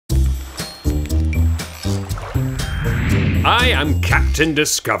I am Captain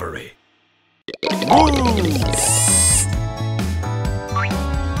Discovery. Oh.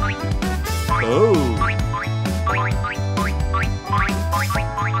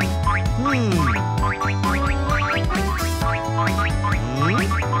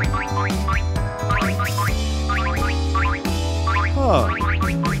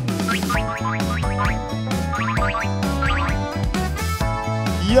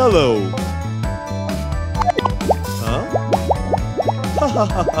 Yellow. Huh?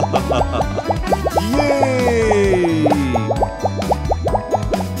 Yay!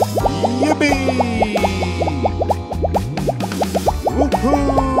 Yippee! Woohoo!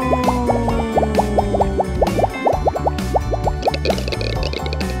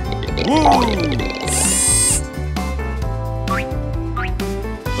 Woo!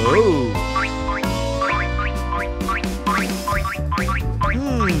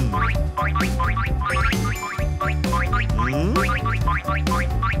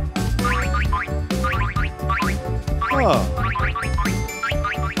 Oh!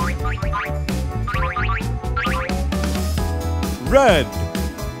 Red.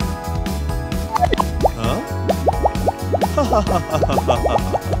 Huh?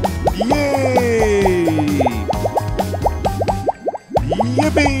 Yay!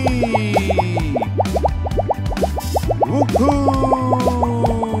 Yippee! Woohoo!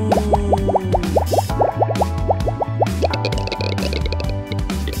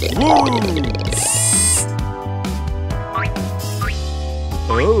 Woo!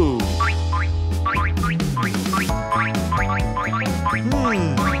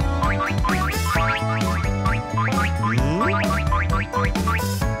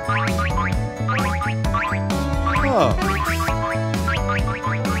 Oh!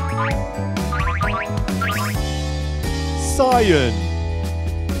 Cyan.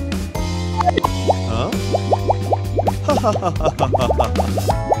 Huh?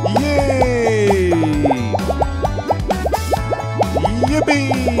 Yay! Yippee!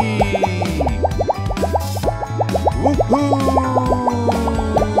 Woohoo!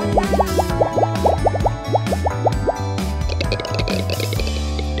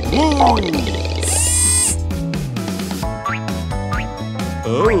 Woo!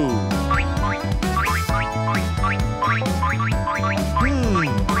 Oh!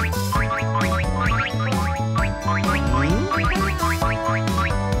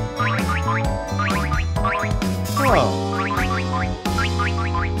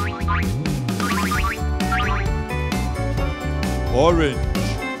 Orange.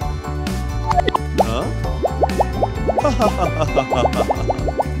 Huh?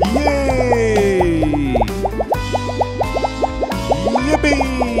 Yay! Yippee!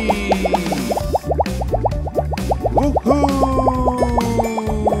 Woohoo!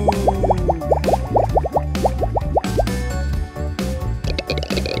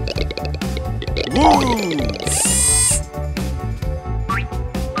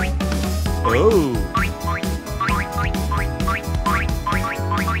 Woo!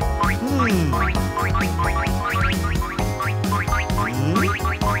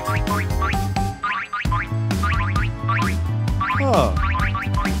 Oh!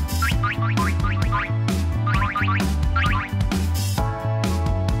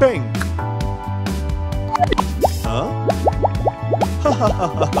 Pink. Huh?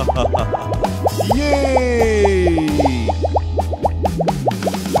 Yay!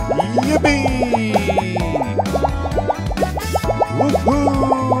 Yippee! Woohoo! Woo!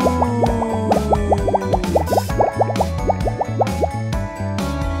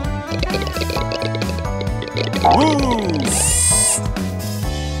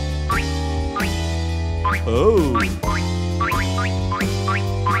 Oh!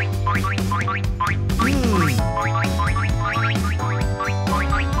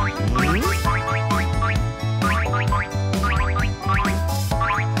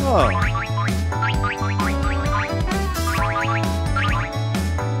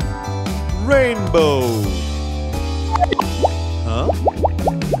 Rainbow. Huh?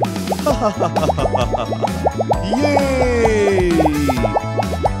 Yay!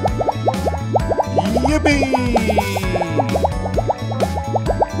 Yippee!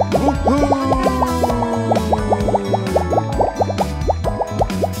 Woohoo!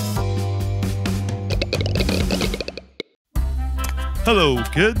 Hello,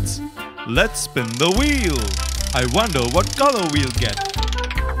 kids. Let's spin the wheel. I wonder what color we'll get.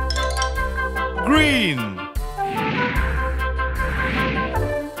 Green.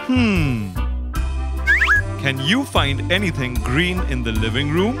 Can you find anything green in the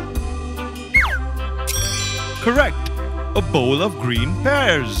living room? Correct. A bowl of green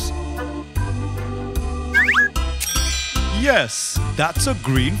pears. Yes, that's a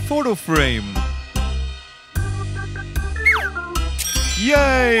green photo frame.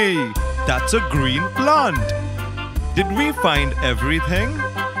 Yay! That's a green plant. Did we find everything?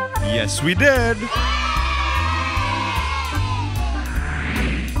 Yes, we did.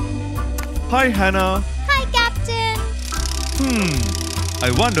 Hi, Hannah. Hi, Captain.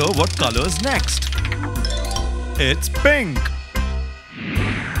 I wonder what color's next. It's pink.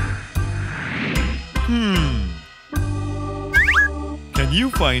 Can you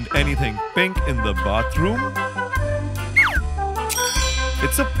find anything pink in the bathroom?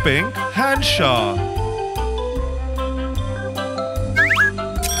 It's a pink hand shower.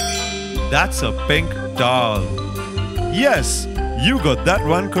 That's a pink doll. Yes, you got that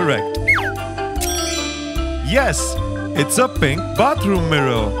one correct. Yes, it's a pink bathroom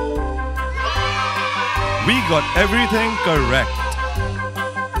mirror. We got everything correct.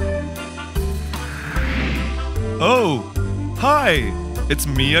 Oh, hi, it's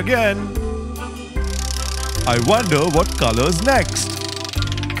me again. I wonder what color's next.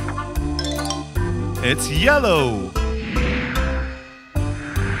 It's yellow.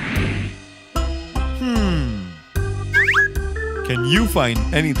 Can you find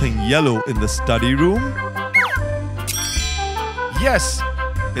anything yellow in the study room? Yes,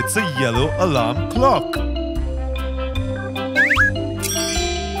 it's a yellow alarm clock.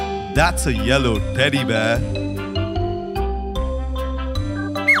 That's a yellow teddy bear.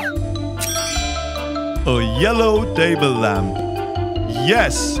 A yellow table lamp.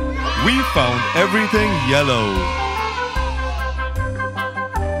 Yes, we found everything yellow.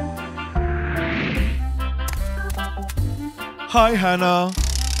 Hi, Hannah.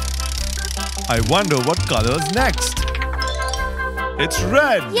 I wonder what color's next. It's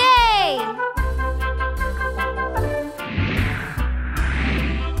red. Yay!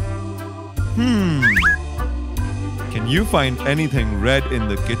 Can you find anything red in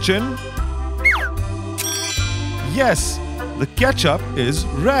the kitchen? Yes, the ketchup is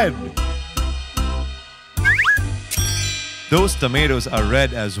red. Those tomatoes are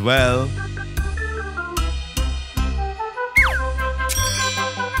red as well.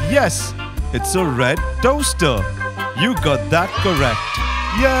 Yes, it's a red toaster. You got that correct.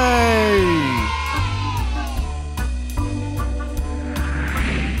 Yay!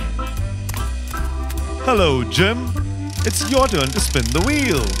 Hello, Jim. It's your turn to spin the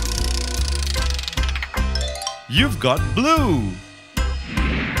wheel. You've got blue.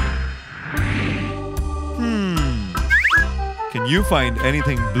 Can you find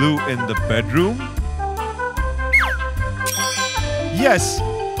anything blue in the bedroom? Yes,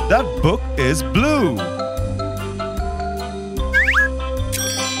 that book is blue.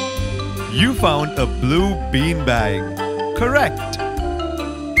 You found a blue beanbag. Correct.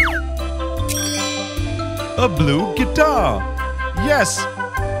 A blue guitar. Yes.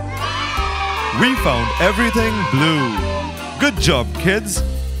 We found everything blue. Good job, kids.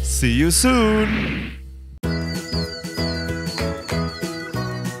 See you soon.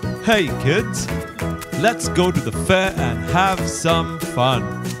 Hey, kids. Let's go to the fair and have some fun.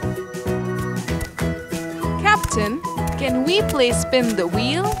 Captain, can we play spin the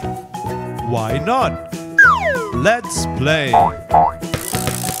wheel? Why not? Let's play.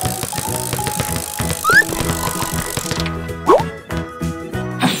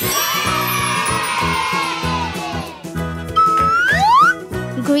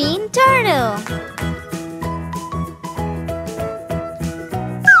 Green turtle.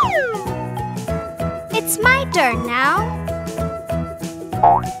 It's my turn now.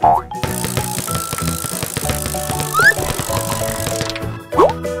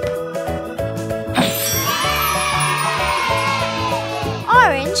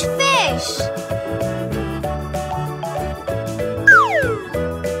 Orange fish.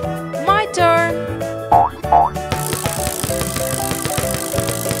 My turn.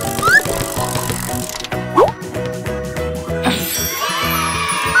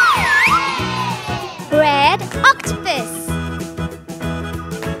 Red octopus.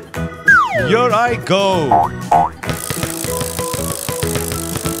 Here I go.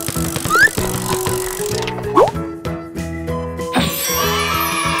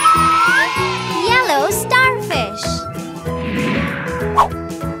 Yellow starfish.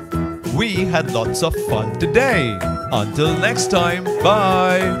 We had lots of fun today. Until next time,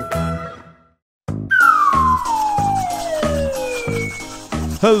 bye.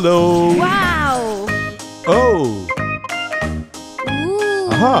 Hello. Wow. Oh. Ooh.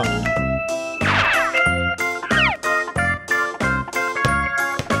 Aha.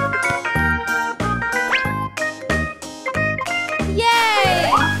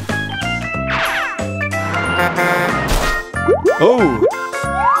 Yay! Oh!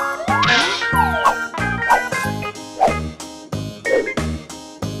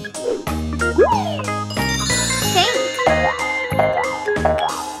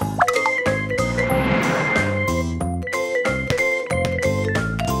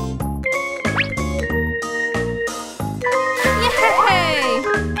 Yay!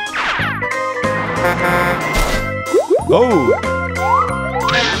 Oh!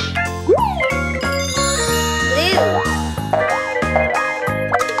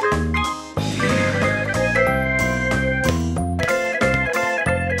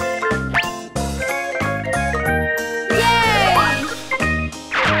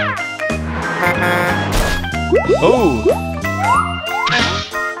 Oh!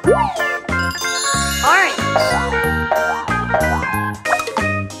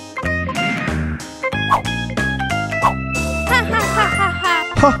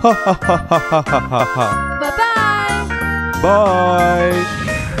 Ha ha ha ha ha ha ha ha. Bye-bye! Bye!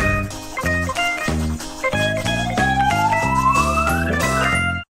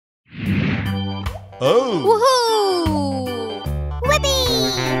 Oh! Woohoo! Whippy!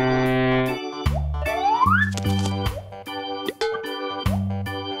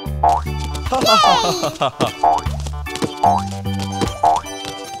 Ha ha ha ha ha ha.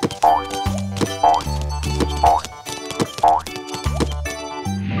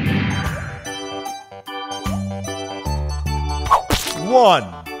 One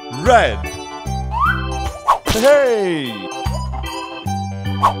red. Hey!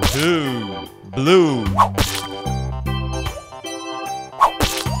 Two blue.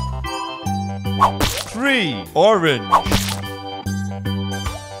 Three orange.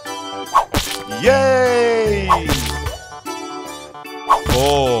 Yay!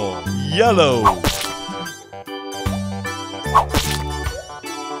 Four yellow.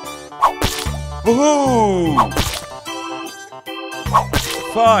 Woohoo!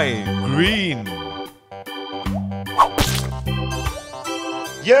 Five green.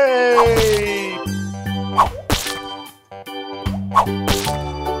 Yay!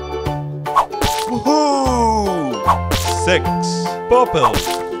 Woohoo! Six purple.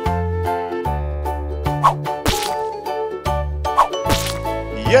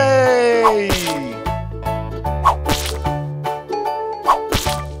 Yay!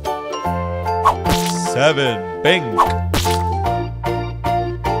 Seven pink.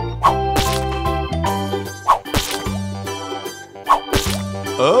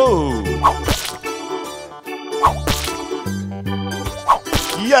 Oh!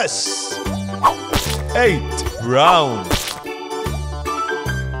 Yes! 8 brown.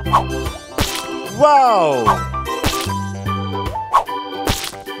 Wow!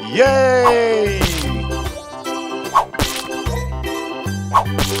 Yay!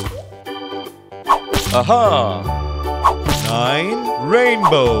 Aha! 9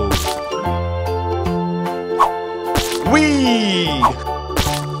 rainbow. Whee!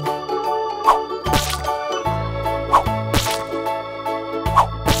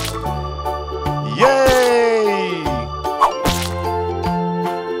 Yay!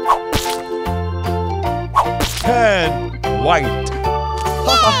 10 white.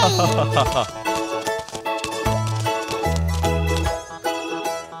 Ha ha ha ha ha ha.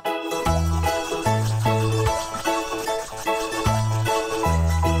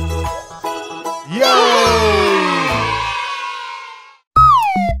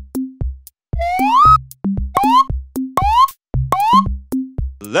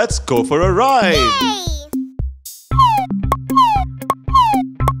 Let's go for a ride! Yay!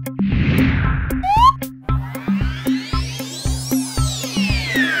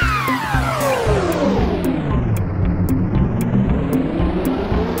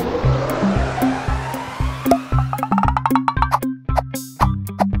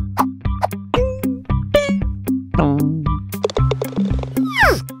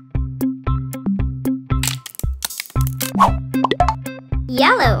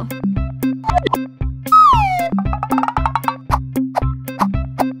 Yellow.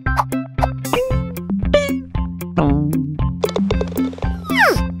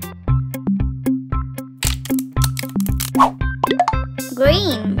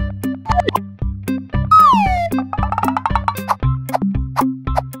 Green.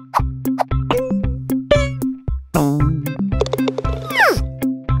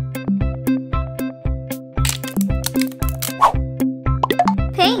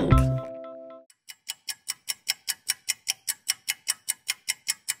 Pink.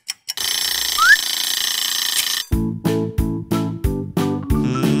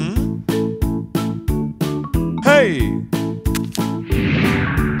 Hey!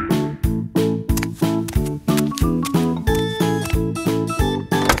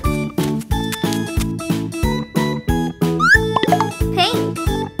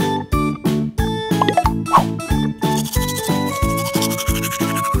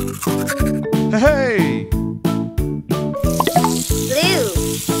 Hey! Blue.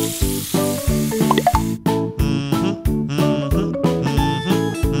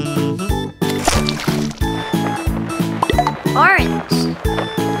 Orange.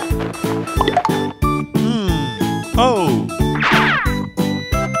 Oh!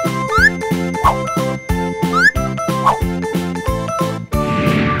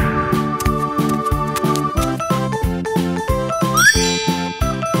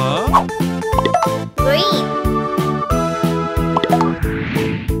 Huh? Green.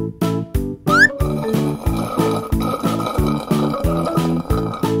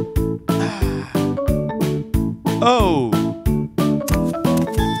 Oh!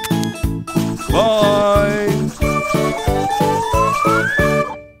 Bye!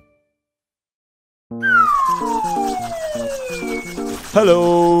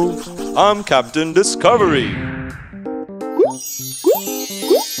 Hello! I'm Captain Discovery.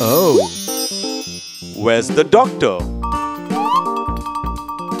 Oh! Where's the doctor?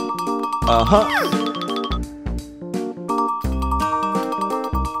 Uh-huh.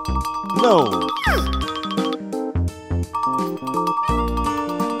 No.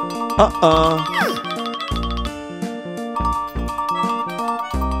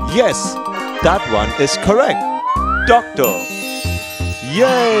 Yes, that one is correct. Doctor.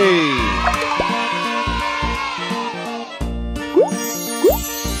 Yay!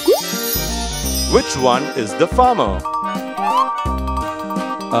 Which one is the farmer?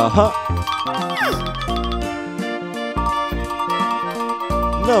 Uh-huh.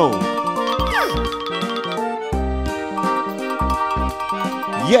 No.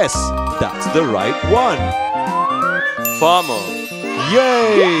 Yes, that's the right one. Farmer.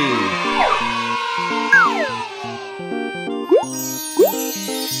 Yay!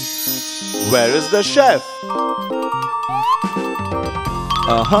 Where is the chef?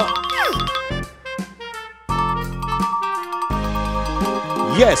 Uh-huh.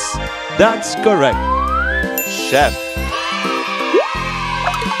 Yes, that's correct. Chef.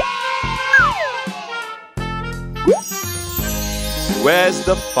 Where's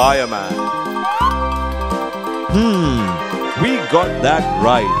the fireman? We got that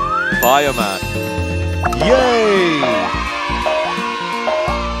right. Fireman. Yay!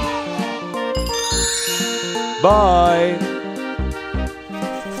 Bye.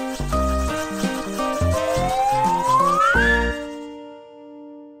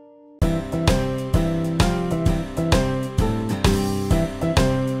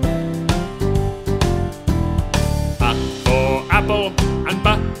 A for apple and B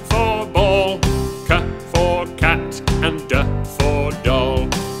for ball. C for cat and D for doll.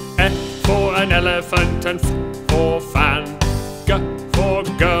 E for an elephant and F for fan. G for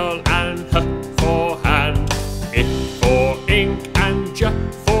girl and H for hand. I for ink and J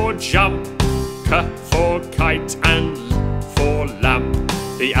for jump. K for kite and L for lamp.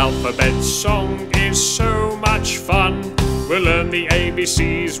 The alphabet song is so much fun. We'll learn the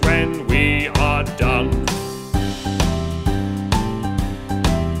ABCs when we are done.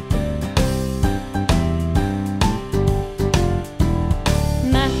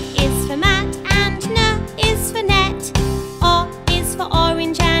 M is for mat and N is for net. O is for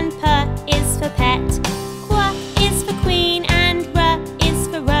orange and P is for pet. Qu is for queen and R is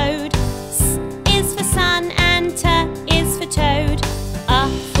for road. S is for sun and T is for toad. A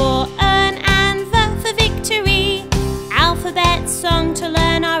for urn and V for victory. Alphabet song to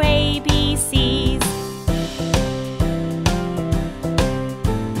learn our ABCs.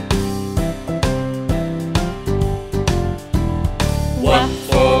 W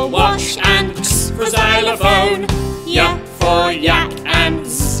for watch and X for xylophone. Y for yak and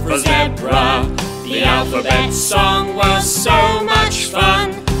Z for zebra. The alphabet song was so much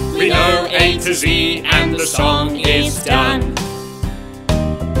fun. We know A to Z and the song is done.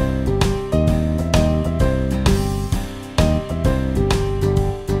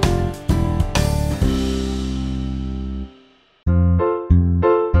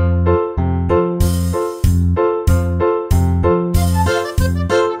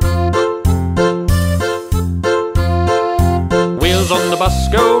 Wheels on the bus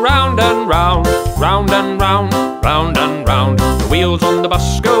go round and round, round and round, round and round. The wheels on the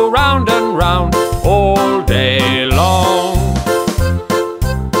bus go round and round all day long.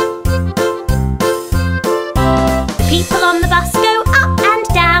 The people on the bus go up and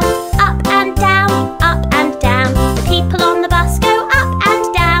down, up and down, up and down. The people on the bus go up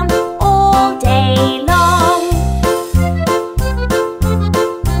and down all day long.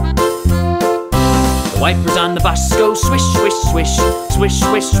 The wipers on the bus go swish, swish, swish, swish,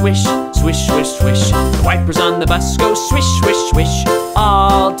 swish, swish, swish, swish, swish. The wipers on the bus go swish, swish, swish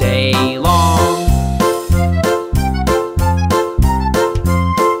all day long.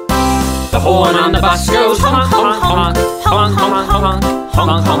 goes honk, honk, honk, honk, honk, honk,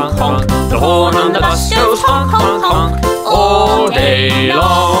 honk, honk, honk. The horn on the bus goes honk, honk, honk, all day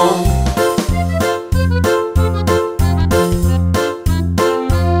long.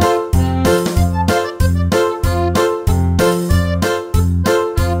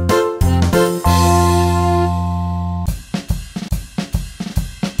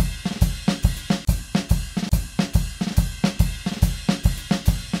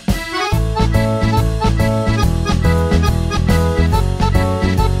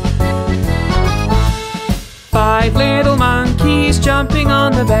 5 little monkeys jumping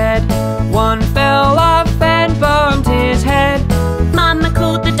on the bed. One fell off and bumped his head. Mama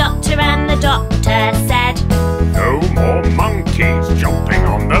called the doctor and the doctor said, No more monkeys jumping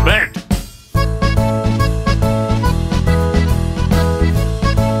on the bed.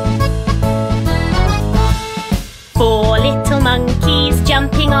 Four little monkeys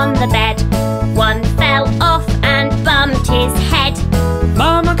jumping on the bed. One fell off and bumped his head.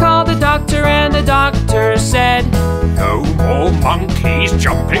 Mama called the doctor and the doctor said, No more monkeys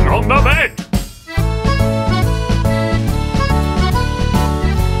jumping on the bed.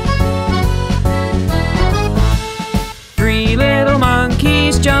 Three little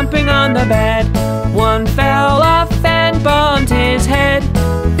monkeys jumping on the bed. One fell off and bumped his head.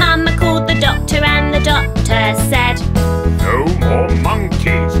 Mama called the doctor and the doctor said, No more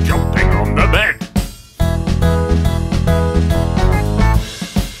monkeys jumping on the bed.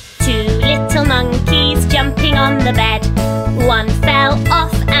 Two little monkeys jumping on the bed. One fell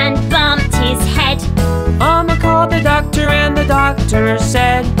off and bumped his head. Mama called the doctor and the doctor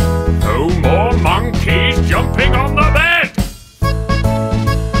said, No more monkeys jumping on the bed.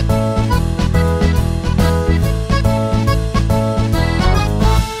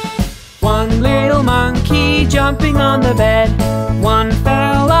 One little monkey jumping on the bed. One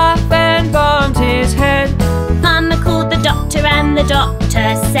fell off and bumped his head. Mama called the doctor and the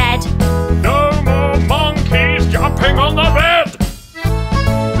doctor said, No more monkeys jumping on the bed.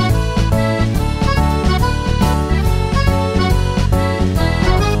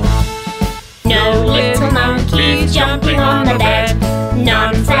 No little monkeys jumping on the bed.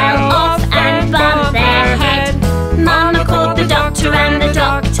 None fell off and bumped their head. Mama called the doctor and the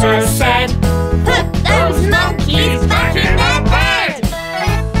doctor said, Put those monkeys back in their bed.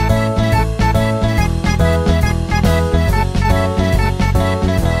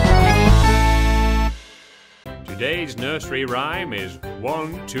 Today's nursery rhyme is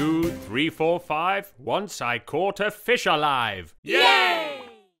 1, 2, 3, 4, 5. Once I caught a fish alive. Yay!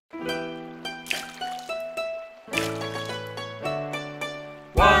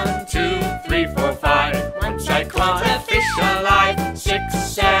 1, 2, 3, 4, 5. Once I caught a fish alive. 6,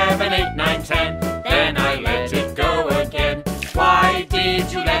 7, 8, 9, 10. Then I let it go again. Why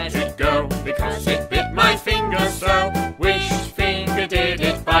did you let it go? Because it bit my finger so. Which finger did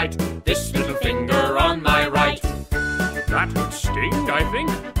it bite? This little finger on my right. That would sting, I think.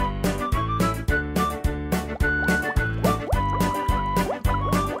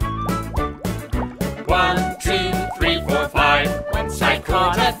 One, 2, 3, 4, 5. Once I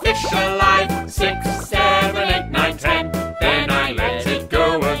caught a fish alive. 6, 7, 8, 9, 10. Then I let it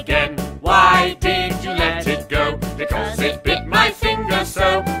go again. Why did you let it go? Because it bit my finger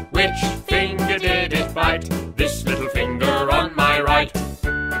so. Which finger did it bite? This little finger on my right.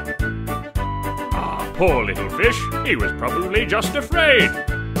 Ah, poor little fish. He was probably just afraid.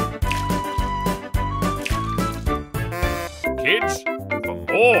 Kids, for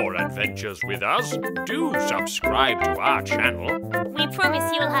more adventures with us, do subscribe to our channel. We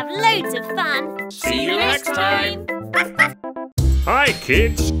promise you'll have loads of fun. See you next time. Hi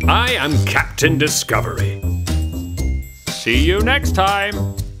kids, I am Captain Discovery. See you next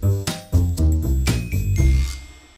time.